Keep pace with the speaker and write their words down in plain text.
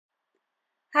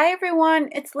Hi everyone,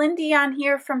 it's Lindy on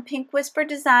here from Pink Whisper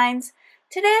Designs.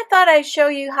 Today I thought I'd show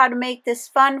you how to make this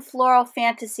fun floral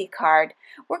fantasy card.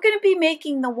 We're going to be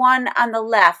making the one on the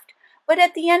left, but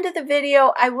at the end of the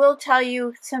video I will tell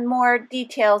you some more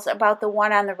details about the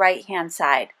one on the right hand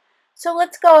side. So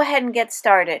let's go ahead and get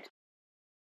started.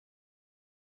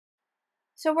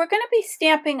 So we're going to be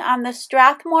stamping on the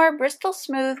Strathmore Bristol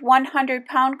Smooth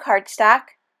 100-pound cardstock.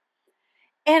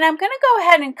 And I'm going to go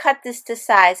ahead and cut this to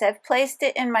size. I've placed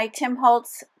it in my Tim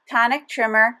Holtz tonic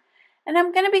trimmer, and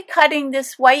I'm going to be cutting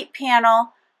this white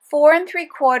panel 4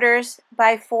 3/4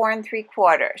 by 4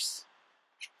 3/4.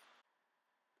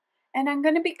 And I'm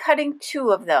going to be cutting 2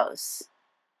 of those.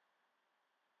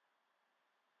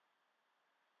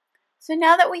 So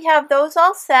now that we have those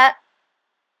all set,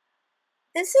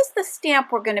 this is the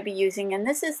stamp we're going to be using, and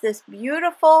this is this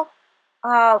beautiful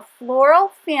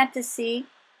Floral Fantasy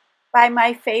by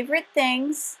My Favorite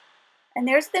Things, and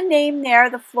there's the name there,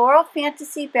 the Floral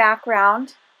Fantasy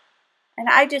Background, and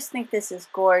I just think this is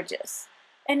gorgeous.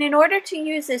 And in order to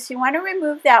use this, you want to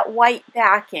remove that white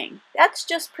backing. That's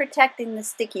just protecting the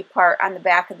sticky part on the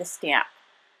back of the stamp.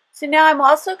 So now I'm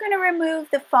also going to remove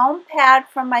the foam pad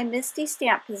from my Misty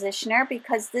stamp positioner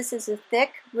because this is a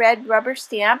thick red rubber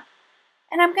stamp,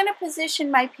 and I'm going to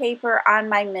position my paper on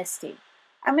my Misty.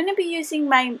 I'm going to be using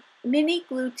my mini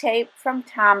glue tape from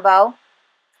Tombow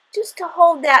just to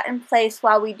hold that in place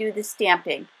while we do the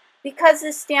stamping. Because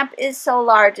this stamp is so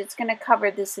large, it's going to cover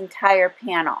this entire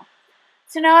panel.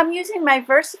 So now I'm using my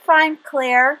Versafine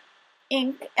Clear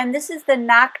ink, and this is the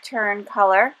Nocturne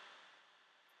color.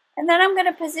 And then I'm going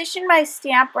to position my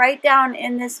stamp right down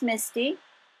in this Misty.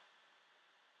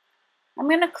 I'm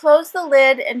going to close the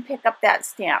lid and pick up that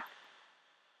stamp.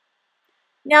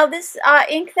 Now this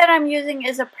ink that I'm using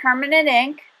is a permanent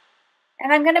ink,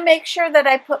 and I'm going to make sure that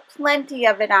I put plenty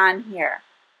of it on here.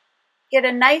 Get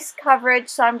a nice coverage,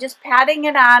 so I'm just patting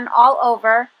it on all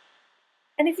over.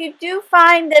 And if you do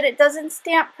find that it doesn't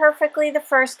stamp perfectly the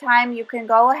first time, you can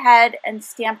go ahead and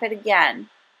stamp it again.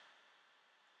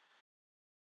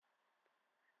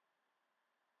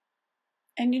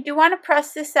 And you do want to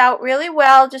press this out really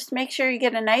well, just make sure you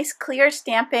get a nice clear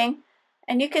stamping,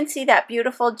 and you can see that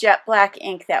beautiful jet black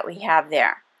ink that we have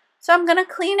there. So I'm going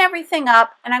to clean everything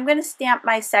up, and I'm going to stamp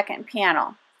my second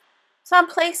panel. So I'm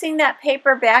placing that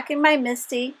paper back in my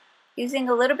Misty, using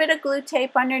a little bit of glue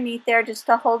tape underneath there just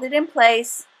to hold it in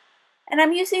place. And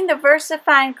I'm using the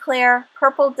Versafine Clear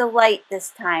Purple Delight this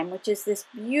time, which is this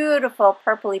beautiful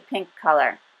purpley pink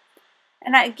color.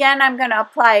 And again, I'm going to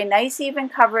apply a nice even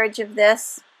coverage of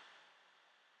this.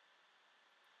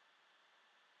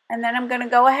 And then I'm going to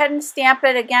go ahead and stamp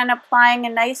it again, applying a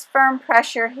nice firm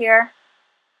pressure here.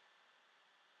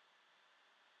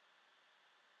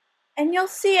 And you'll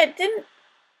see it didn't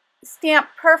stamp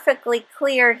perfectly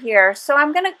clear here, so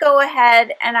I'm going to go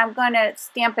ahead and I'm going to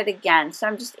stamp it again. So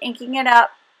I'm just inking it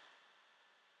up,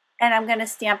 and I'm going to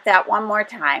stamp that one more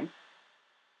time.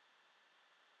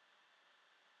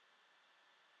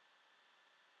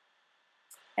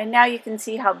 And now you can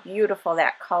see how beautiful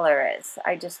that color is.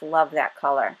 I just love that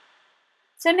color.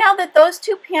 So now that those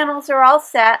 2 panels are all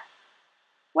set,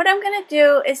 what I'm going to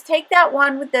do is take that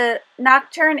one with the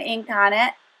Nocturne ink on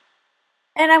it,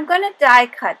 and I'm going to die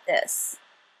cut this.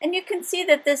 And you can see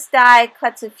that this die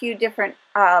cuts a few different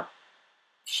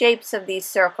shapes of these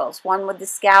circles, one with the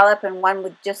scallop and one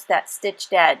with just that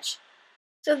stitched edge.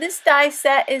 So this die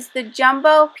set is the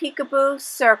Jumbo Peekaboo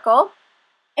Circle,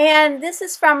 and this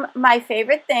is from My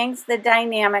Favorite Things, the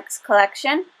Die-namics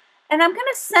collection, and I'm going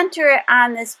to center it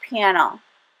on this panel.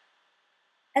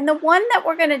 And the one that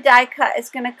we're going to die cut is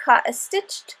going to cut a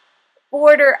stitched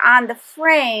border on the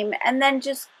frame and then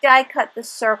just die cut the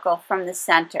circle from the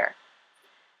center.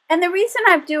 And the reason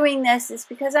I'm doing this is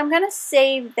because I'm going to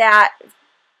save that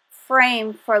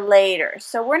frame for later.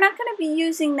 So we're not going to be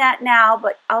using that now,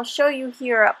 but I'll show you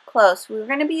here up close. We're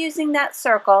going to be using that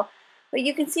circle, but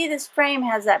you can see this frame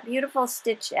has that beautiful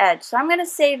stitched edge. So I'm going to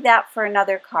save that for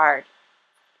another card.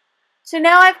 So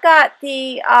now I've got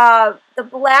the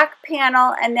black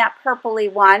panel and that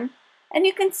purpley one. And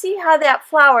you can see how that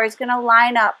flower is going to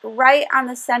line up right on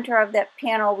the center of that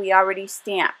panel we already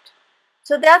stamped.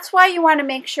 So that's why you want to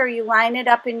make sure you line it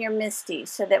up in your Misty,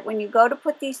 so that when you go to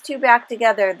put these 2 back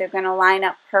together, they're going to line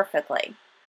up perfectly.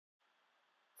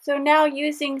 So now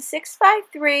using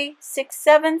 653,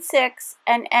 676,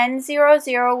 and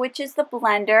N00, which is the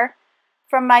blender,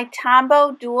 from my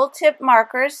Tombow dual tip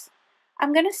markers,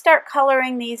 I'm going to start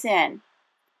coloring these in.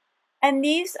 And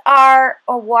these are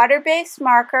a water-based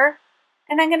marker.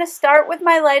 And I'm going to start with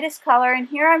my lightest color, and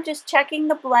here I'm just checking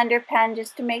the blender pen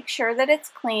just to make sure that it's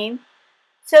clean.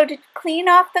 So to clean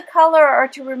off the color or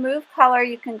to remove color,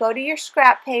 you can go to your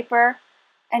scrap paper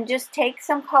and just take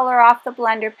some color off the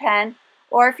blender pen,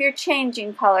 or if you're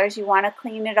changing colors, you want to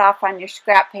clean it off on your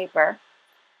scrap paper.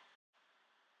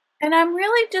 And I'm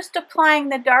really just applying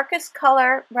the darkest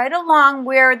color right along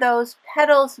where those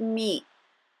petals meet.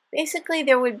 Basically,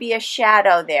 there would be a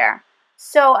shadow there.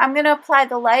 So I'm going to apply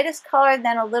the lightest color,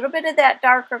 then a little bit of that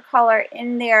darker color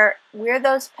in there where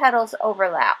those petals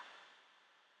overlap.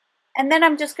 And then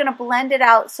I'm just going to blend it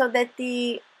out so that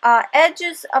the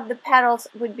edges of the petals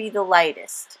would be the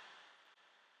lightest.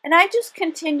 And I just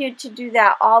continued to do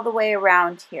that all the way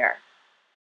around here.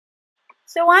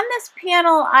 So on this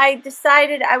panel, I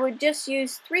decided I would just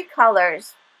use 3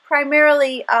 colors,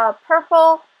 primarily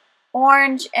purple,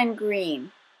 orange, and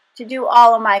green, to do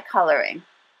all of my coloring.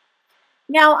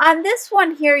 Now on this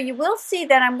one here, you will see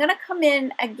that I'm going to come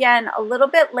in again a little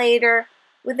bit later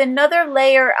with another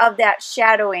layer of that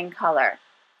shadowing color.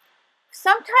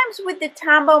 Sometimes with the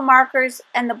Tombow markers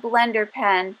and the blender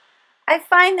pen, I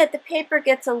find that the paper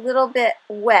gets a little bit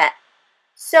wet.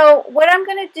 So what I'm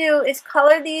going to do is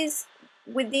color these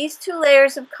with these 2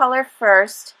 layers of color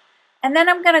first, and then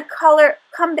I'm going to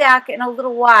come back in a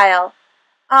little while.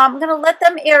 I'm going to let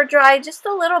them air dry just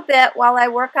a little bit while I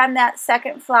work on that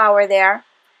second flower there.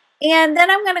 And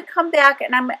then I'm going to come back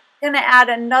and I'm going to add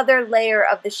another layer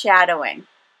of the shadowing.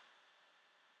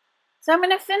 So I'm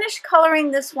going to finish coloring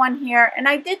this one here, and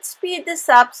I did speed this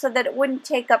up so that it wouldn't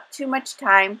take up too much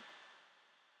time.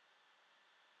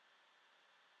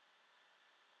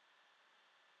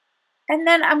 And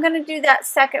then I'm going to do that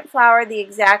second flower the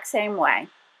exact same way.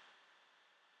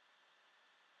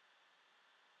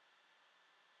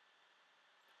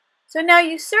 So now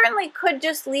you certainly could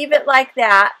just leave it like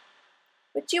that,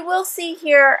 but you will see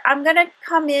here I'm going to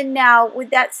come in now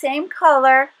with that same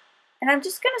color, and I'm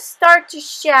just going to start to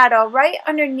shadow right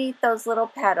underneath those little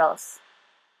petals.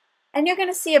 And you're going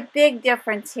to see a big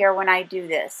difference here when I do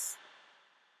this.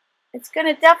 It's going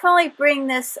to definitely bring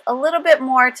this a little bit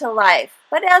more to life.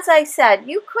 But as I said,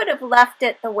 you could have left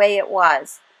it the way it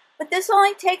was. But this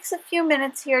only takes a few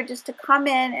minutes here just to come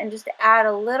in and just add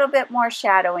a little bit more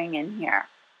shadowing in here.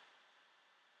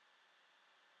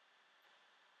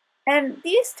 And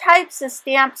these types of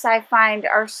stamps I find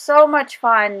are so much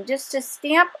fun, just to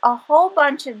stamp a whole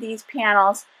bunch of these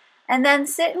panels and then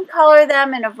sit and color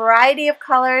them in a variety of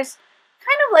colors,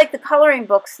 kind of like the coloring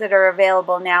books that are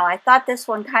available now. I thought this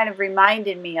one kind of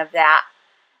reminded me of that.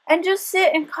 And just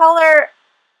sit and color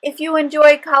if you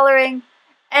enjoy coloring,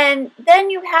 and then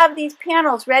you have these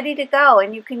panels ready to go,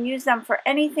 and you can use them for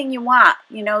anything you want,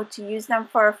 you know, to use them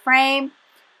for a frame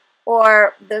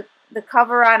or the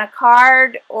cover on a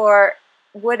card or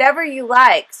whatever you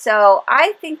like. So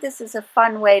I think this is a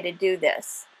fun way to do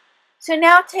this. So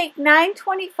now take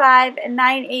 925 and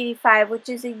 985, which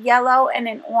is a yellow and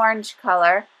an orange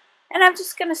color, and I'm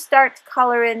just going to start to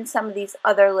color in some of these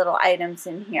other little items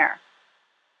in here.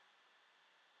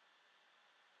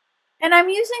 And I'm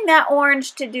using that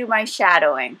orange to do my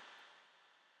shadowing.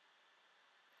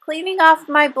 Cleaning off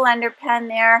my blender pen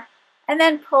there, and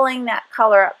then pulling that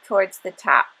color up towards the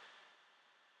top.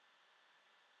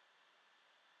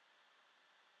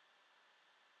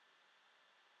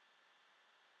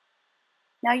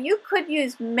 Now you could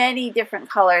use many different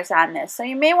colors on this, so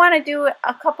you may want to do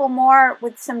a couple more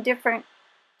with some different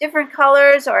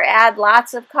colors, or add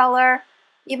lots of color.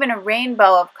 Even a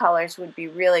rainbow of colors would be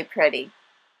really pretty.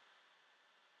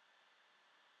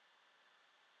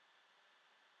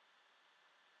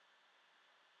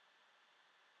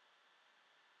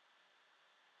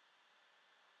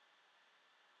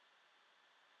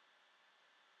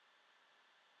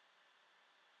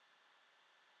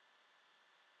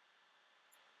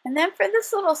 And then for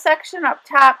this little section up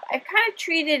top, I kind of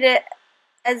treated it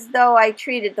as though I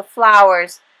treated the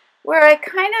flowers, where I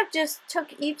kind of just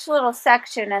took each little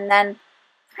section and then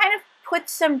kind of put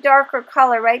some darker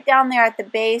color right down there at the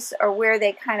base, or where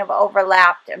they kind of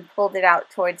overlapped, and pulled it out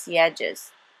towards the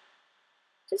edges,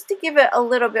 just to give it a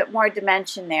little bit more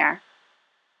dimension there.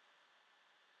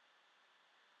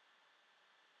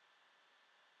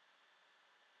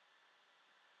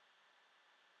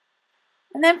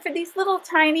 And then for these little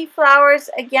tiny flowers,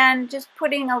 again, just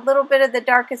putting a little bit of the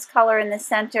darkest color in the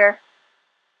center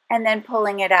and then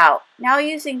pulling it out. Now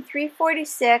using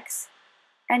 346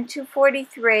 and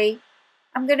 243,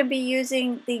 I'm going to be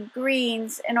using the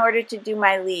greens in order to do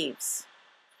my leaves.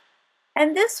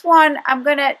 And this one, I'm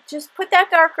going to just put that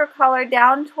darker color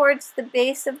down towards the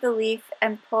base of the leaf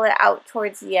and pull it out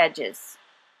towards the edges.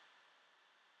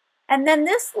 And then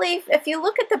this leaf, if you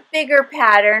look at the bigger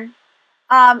pattern,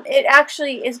 it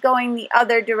actually is going the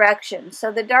other direction.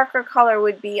 So the darker color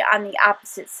would be on the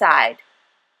opposite side.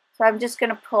 So I'm just going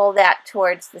to pull that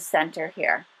towards the center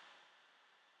here.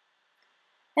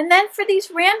 And then for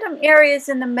these random areas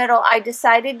in the middle, I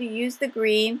decided to use the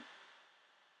green.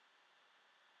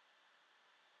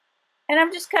 And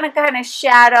I'm just going to kind of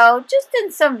shadow just in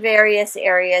some various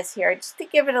areas here, just to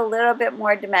give it a little bit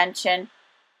more dimension.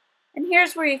 And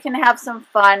here's where you can have some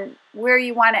fun, where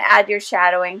you want to add your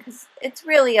shadowing, because it's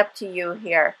really up to you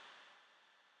here.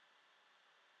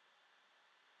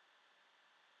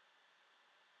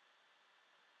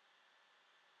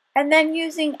 And then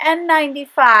using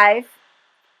N95,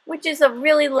 which is a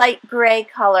really light gray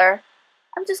color,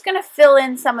 I'm just going to fill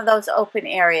in some of those open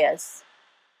areas.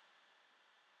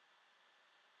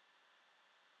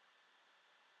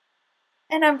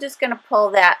 And I'm just going to pull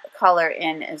that color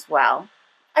in as well.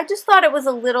 I just thought it was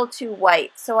a little too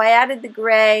white, so I added the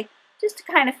gray just to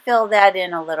kind of fill that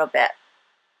in a little bit.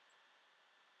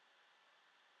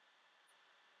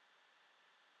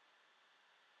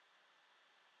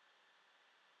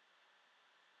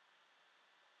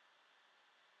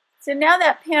 So now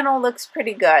that panel looks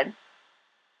pretty good.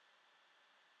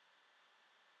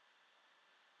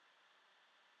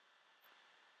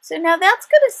 So now that's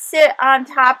going to sit on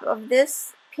top of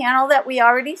this panel that we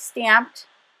already stamped.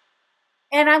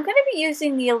 And I'm going to be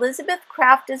using the Elizabeth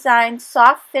Craft Design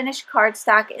Soft Finish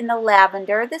Cardstock in the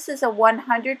lavender. This is a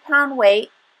 100-pound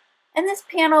weight. And this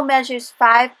panel measures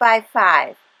 5 by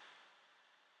 5.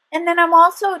 And then I'm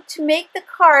also, to make the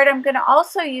card, I'm going to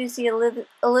also use the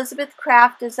Elizabeth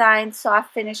Craft Design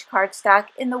Soft Finish Cardstock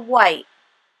in the white.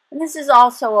 And this is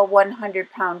also a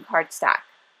 100-pound cardstock.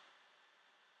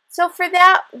 So for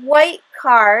that white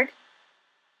card,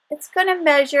 it's going to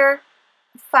measure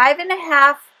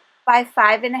 5.5 by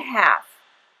 5.5.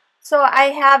 So I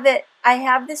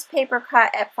have this paper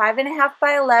cut at 5.5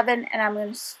 by 11, and I'm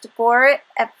going to score it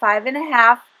at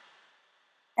 5.5.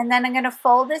 And then I'm going to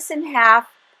fold this in half.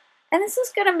 And this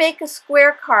is going to make a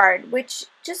square card, which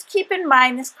just keep in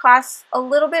mind this costs a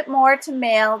little bit more to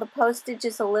mail. The postage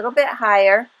is a little bit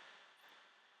higher.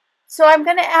 So I'm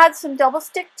going to add some double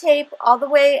stick tape all the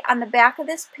way on the back of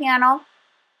this panel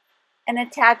and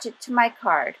attach it to my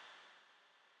card.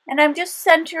 And I'm just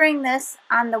centering this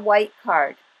on the white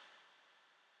card.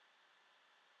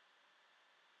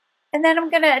 And then I'm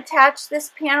going to attach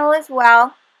this panel as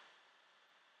well.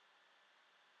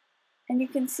 And you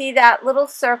can see that little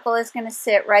circle is going to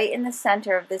sit right in the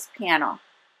center of this panel.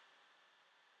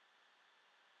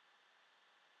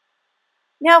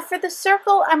 Now for the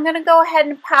circle, I'm going to go ahead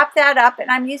and pop that up, and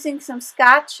I'm using some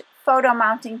Scotch photo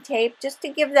mounting tape just to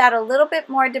give that a little bit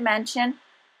more dimension.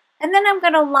 And then I'm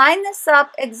going to line this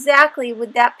up exactly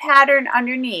with that pattern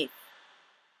underneath.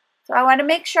 So I want to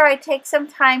make sure I take some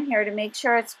time here to make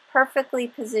sure it's perfectly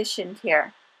positioned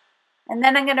here. And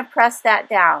then I'm going to press that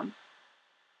down.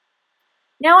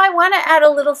 Now I want to add a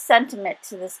little sentiment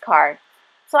to this card.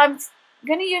 So I'm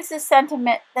going to use this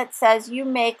sentiment that says, "You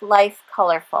make life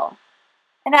colorful."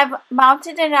 And I've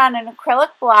mounted it on an acrylic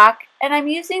block, and I'm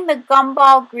using the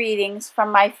Gumball greetings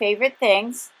from My Favorite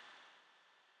Things.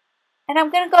 And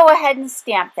I'm going to go ahead and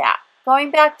stamp that.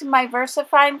 Going back to my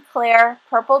Versafine Clair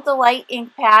Purple Delight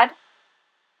ink pad,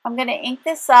 I'm going to ink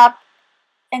this up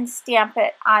and stamp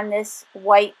it on this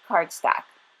white cardstock.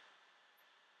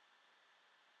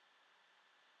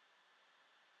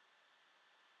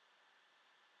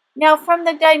 Now from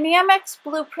the Die-namics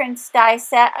Blueprints die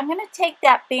set, I'm going to take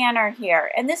that banner here,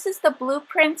 and this is the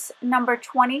Blueprints number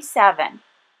 27.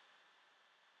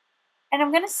 And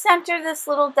I'm going to center this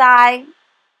little die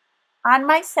on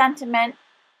my sentiment,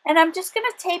 and I'm just going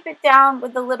to tape it down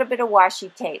with a little bit of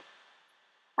washi tape.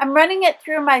 I'm running it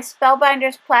through my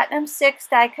Spellbinders Platinum 6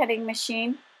 die cutting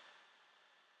machine,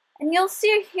 and you'll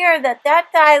see here that that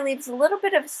die leaves a little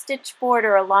bit of stitch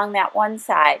border along that one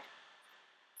side.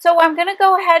 So I'm going to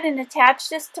go ahead and attach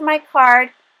this to my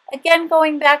card, again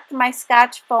going back to my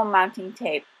Scotch foam mounting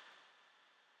tape.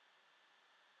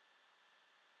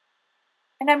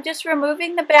 And I'm just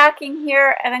removing the backing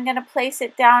here, and I'm going to place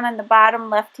it down in the bottom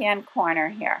left-hand corner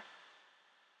here.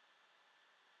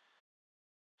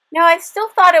 Now I still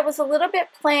thought it was a little bit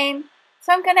plain,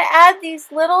 so I'm going to add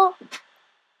these little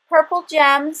purple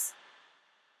gems.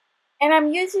 And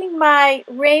I'm using my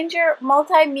Ranger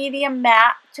Multi-Medium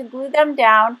Matte to glue them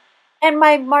down, and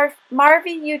my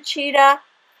Marvy Uchida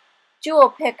jewel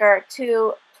picker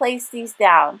to place these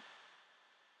down.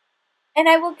 And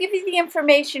I will give you the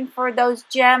information for those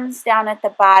gems down at the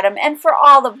bottom, and for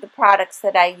all of the products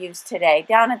that I use today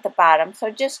down at the bottom, so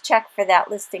just check for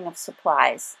that listing of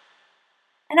supplies.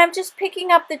 And I'm just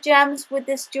picking up the gems with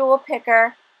this jewel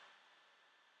picker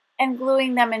and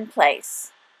gluing them in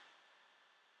place.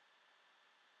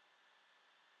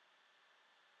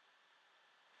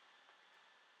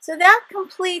 So that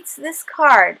completes this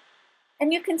card.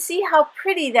 And you can see how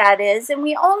pretty that is. And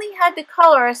we only had to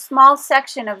color a small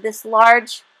section of this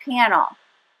large panel.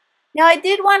 Now I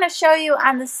did want to show you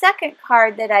on the second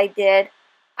card that I did,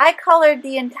 I colored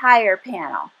the entire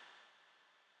panel.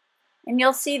 And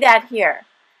you'll see that here.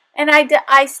 And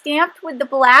I stamped with the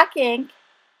black ink,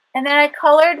 and then I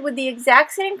colored with the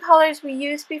exact same colors we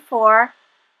used before.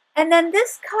 And then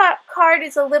this card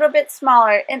is a little bit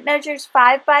smaller. It measures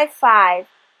 5 by 5.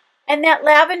 And that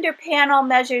lavender panel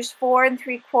measures 4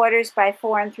 3/4 by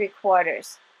 4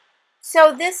 3/4.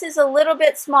 So this is a little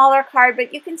bit smaller card,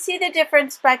 but you can see the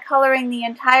difference by coloring the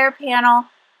entire panel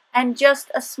and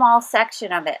just a small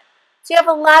section of it. So you have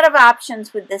a lot of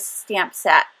options with this stamp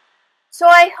set. So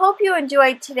I hope you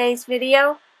enjoyed today's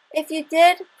video. If you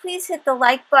did, please hit the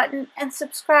like button and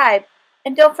subscribe.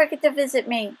 And don't forget to visit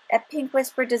me at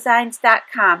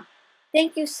pinkwhisperdesigns.com.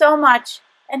 Thank you so much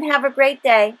and have a great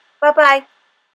day. Bye-bye.